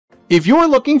If you're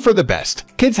looking for the best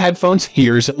kids headphones,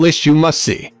 here's a list you must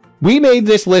see. We made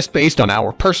this list based on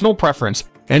our personal preference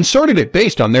and sorted it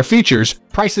based on their features,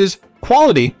 prices,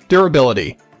 quality,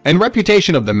 durability, and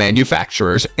reputation of the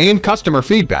manufacturers and customer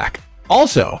feedback.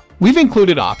 Also, we've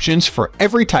included options for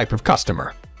every type of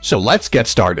customer. So let's get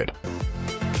started.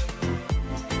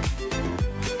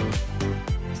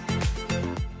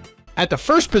 At the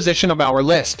first position of our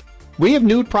list, we have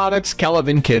Nude Products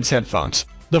Kelvin Kids Headphones.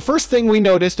 The first thing we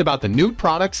noticed about the Nude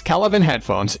Products Kelvin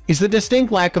headphones is the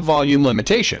distinct lack of volume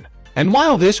limitation. And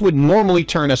while this would normally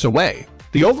turn us away,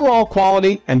 the overall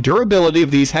quality and durability of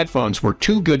these headphones were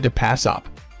too good to pass up.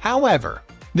 However,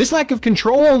 this lack of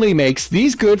control only makes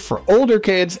these good for older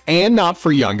kids and not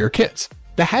for younger kids.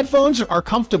 The headphones are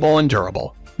comfortable and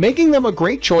durable, making them a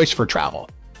great choice for travel,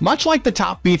 much like the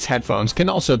top Beats headphones can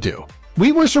also do.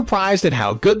 We were surprised at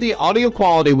how good the audio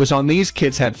quality was on these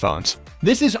kids headphones.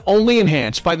 This is only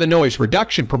enhanced by the noise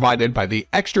reduction provided by the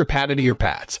extra padded ear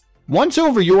pads. Once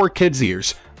over your kids'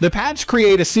 ears, the pads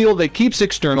create a seal that keeps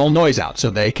external noise out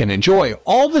so they can enjoy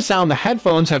all the sound the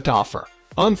headphones have to offer.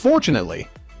 Unfortunately,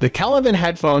 the Kelvin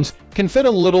headphones can fit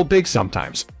a little big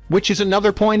sometimes, which is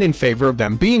another point in favor of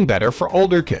them being better for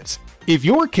older kids. If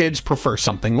your kids prefer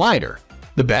something lighter,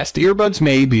 the best earbuds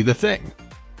may be the thing.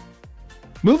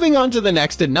 Moving on to the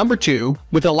next at number 2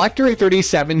 with Electra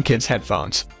 37 Kids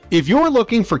Headphones. If you're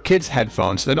looking for kids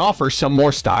headphones that offer some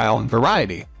more style and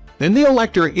variety, then the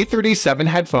Electra E37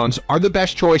 headphones are the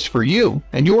best choice for you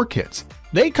and your kids.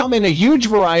 They come in a huge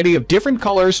variety of different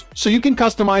colors so you can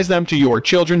customize them to your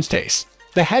children's tastes.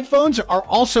 The headphones are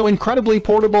also incredibly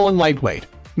portable and lightweight,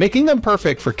 making them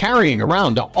perfect for carrying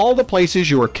around to all the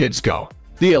places your kids go.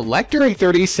 The Electra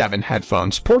E37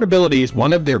 headphones portability is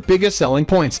one of their biggest selling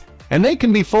points, and they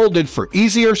can be folded for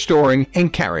easier storing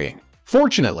and carrying.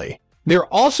 Fortunately, they're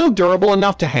also durable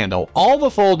enough to handle all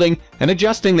the folding and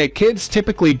adjusting that kids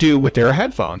typically do with their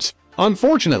headphones.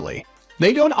 Unfortunately,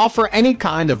 they don't offer any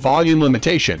kind of volume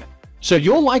limitation, so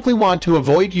you'll likely want to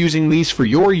avoid using these for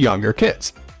your younger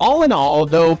kids. All in all,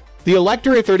 though, the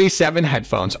Electra 37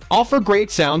 headphones offer great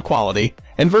sound quality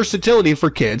and versatility for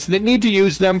kids that need to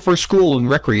use them for school and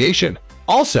recreation.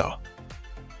 Also,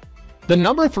 the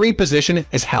number 3 position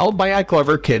is held by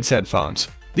iClever Kids Headphones.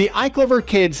 The iClever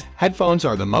Kids headphones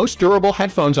are the most durable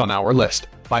headphones on our list,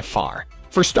 by far.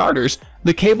 For starters,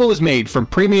 the cable is made from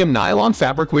premium nylon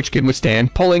fabric which can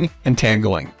withstand pulling and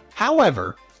tangling.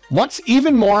 However, what's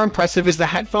even more impressive is the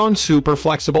headphone's super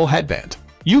flexible headband.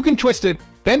 You can twist it,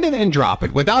 bend it, and drop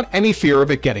it without any fear of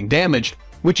it getting damaged,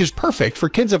 which is perfect for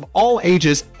kids of all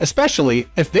ages, especially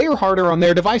if they are harder on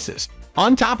their devices.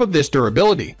 On top of this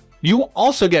durability, you will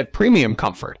also get premium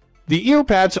comfort. The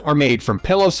earpads are made from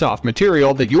pillow soft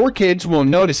material that your kids won't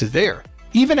notice is there,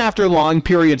 even after long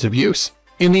periods of use.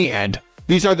 In the end,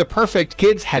 these are the perfect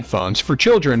kids headphones for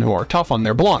children who are tough on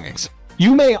their belongings.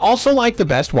 You may also like the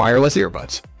best wireless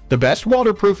earbuds. The best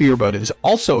waterproof earbud is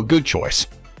also a good choice.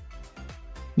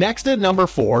 Next at number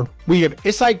 4, we have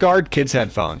EsightGuard Kids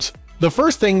Headphones. The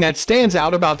first thing that stands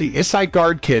out about the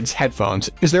EsightGuard Kids Headphones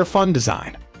is their fun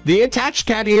design. The attached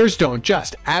cat ears don't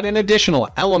just add an additional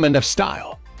element of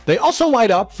style, they also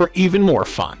light up for even more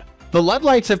fun. The LED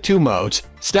lights have 2 modes,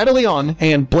 steadily on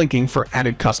and blinking for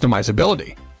added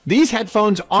customizability. These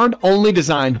headphones aren't only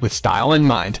designed with style in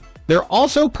mind, they're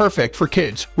also perfect for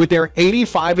kids with their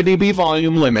 85 dB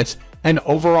volume limits and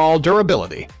overall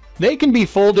durability. They can be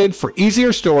folded for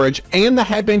easier storage and the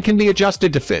headband can be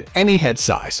adjusted to fit any head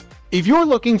size. If you're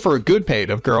looking for a good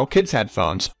pair of girl kids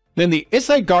headphones, then the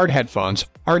EsightGuard headphones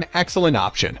are an excellent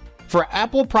option. For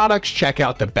Apple products, check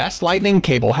out the best lightning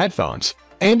cable headphones.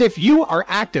 And if you are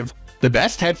active, the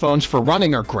best headphones for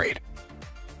running are great.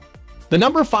 The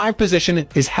number 5 position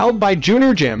is held by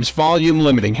Junior Jim's volume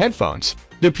limiting headphones.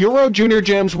 The Puro Junior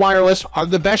Jim's wireless are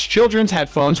the best children's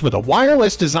headphones with a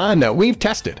wireless design that we've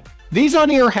tested. These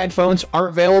on-ear headphones are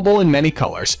available in many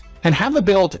colors and have a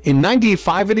built-in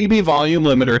 95 dB volume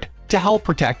limiter to help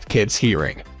protect kids'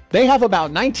 hearing. They have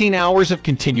about 19 hours of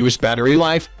continuous battery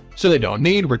life, so they don't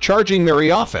need recharging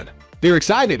very often. Their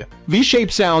excited,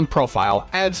 V-shaped sound profile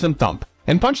adds some thump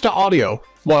and punch to audio,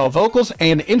 while vocals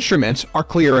and instruments are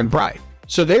clear and bright,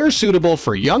 so they are suitable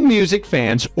for young music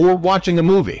fans or watching a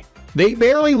movie. They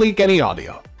barely leak any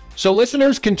audio, so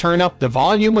listeners can turn up the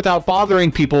volume without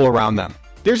bothering people around them.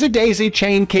 There's a daisy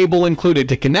chain cable included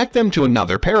to connect them to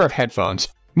another pair of headphones,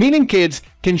 meaning kids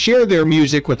can share their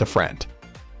music with a friend.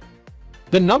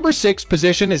 The number 6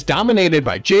 position is dominated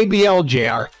by JBL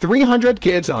JR300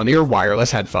 Kids on-ear wireless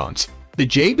headphones. The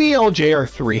JBL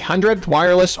JR300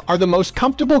 wireless are the most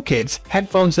comfortable kids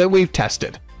headphones that we've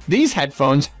tested. These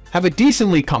headphones have a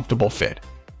decently comfortable fit,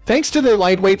 thanks to their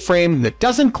lightweight frame that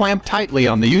doesn't clamp tightly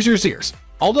on the user's ears.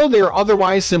 Although they are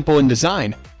otherwise simple in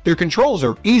design, their controls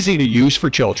are easy to use for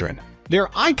children. Their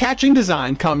eye-catching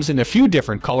design comes in a few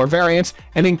different color variants,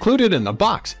 and included in the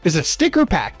box is a sticker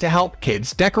pack to help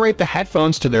kids decorate the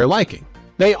headphones to their liking.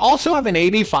 They also have an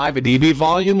 85 dB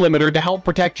volume limiter to help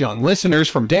protect young listeners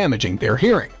from damaging their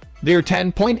hearing. Their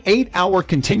 10.8-hour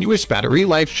continuous battery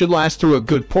life should last through a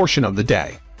good portion of the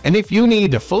day, and if you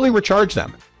need to fully recharge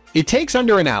them, it takes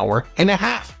under an hour and a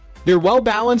half. Their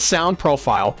well-balanced sound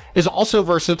profile is also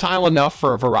versatile enough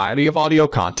for a variety of audio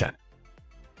content.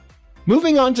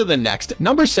 Moving on to the next,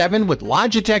 number 7 with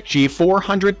Logitech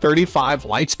G435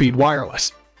 Lightspeed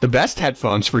Wireless. The best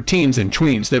headphones for teens and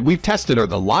tweens that we've tested are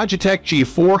the Logitech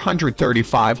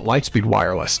G435 Lightspeed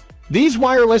Wireless. These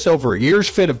wireless over-ears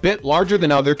fit a bit larger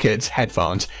than other kids'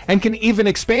 headphones and can even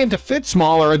expand to fit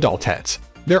smaller adult heads.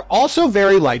 They're also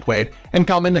very lightweight and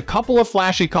come in a couple of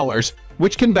flashy colors,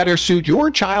 which can better suit your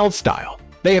child's style.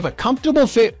 They have a comfortable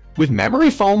fit with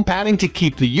memory foam padding to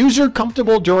keep the user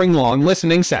comfortable during long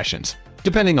listening sessions.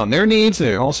 Depending on their needs,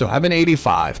 they also have an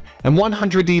 85 and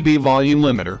 100 dB volume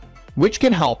limiter, which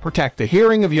can help protect the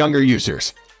hearing of younger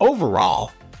users.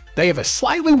 Overall, they have a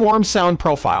slightly warm sound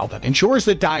profile that ensures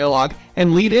that dialogue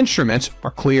and lead instruments are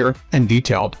clear and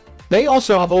detailed. They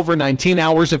also have over 19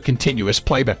 hours of continuous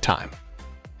playback time.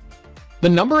 The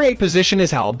number 8 position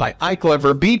is held by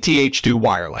iClever BTH2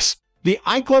 Wireless. The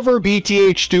iClever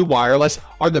BTH2 Wireless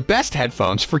are the best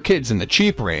headphones for kids in the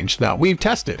cheap range that we've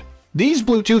tested. These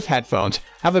Bluetooth headphones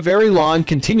have a very long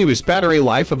continuous battery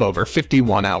life of over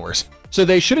 51 hours, so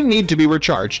they shouldn't need to be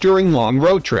recharged during long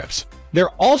road trips. They're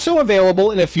also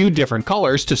available in a few different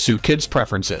colors to suit kids'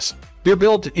 preferences. Their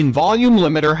built-in volume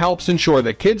limiter helps ensure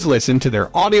that kids listen to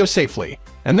their audio safely,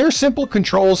 and their simple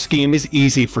control scheme is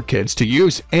easy for kids to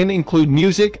use and include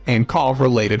music and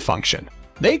call-related function.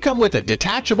 They come with a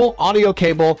detachable audio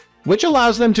cable, which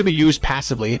allows them to be used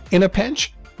passively in a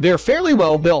pinch. They're fairly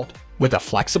well built, with a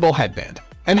flexible headband,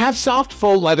 and have soft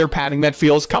faux leather padding that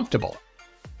feels comfortable.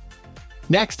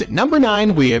 Next, at number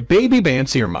 9, we have Baby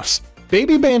Bance earmuffs.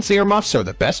 Baby Bance earmuffs are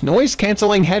the best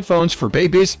noise-canceling headphones for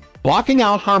babies, blocking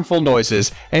out harmful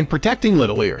noises and protecting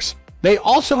little ears. They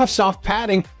also have soft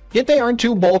padding, yet they aren't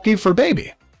too bulky for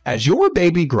baby. As your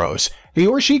baby grows, he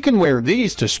or she can wear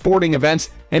these to sporting events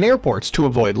and airports to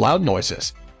avoid loud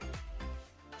noises.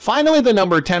 Finally, the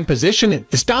number 10 position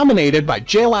is dominated by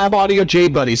JLab Audio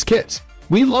J-Buddies Kids.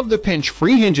 We love the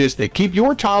pinch-free hinges that keep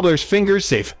your toddler's fingers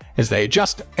safe as they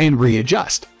adjust and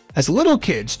readjust, as little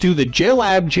kids do the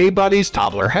JLab J-Buddies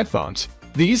toddler headphones.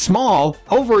 These small,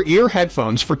 over-ear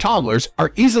headphones for toddlers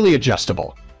are easily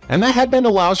adjustable, and the headband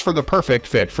allows for the perfect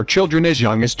fit for children as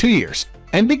young as 2 years.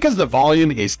 And because the volume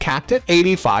is capped at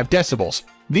 85 decibels,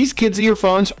 these kids'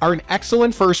 earphones are an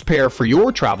excellent first pair for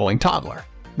your traveling toddler.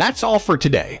 That's all for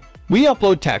today. We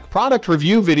upload tech product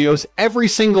review videos every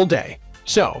single day,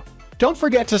 so don't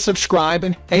forget to subscribe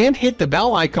and hit the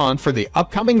bell icon for the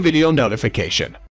upcoming video notification.